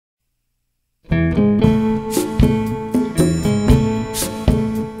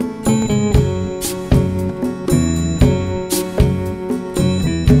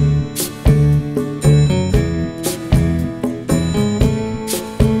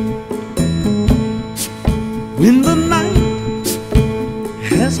When the night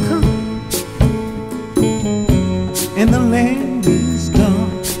has come and the land is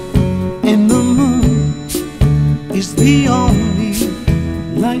dark and the moon is the only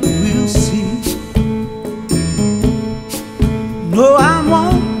light we'll see. No, I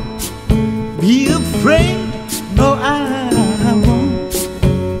won't be afraid. No, I won't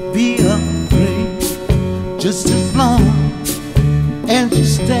be afraid. Just as long as you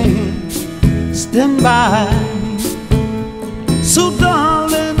stand by me. So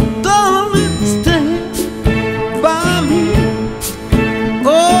darling, darling, stand by me.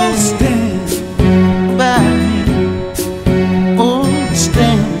 Oh, stand by me. Oh,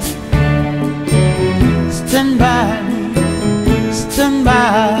 stand by me. Stand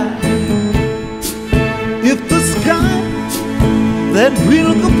by me. If the sky that we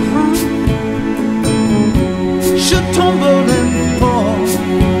look upon should tumble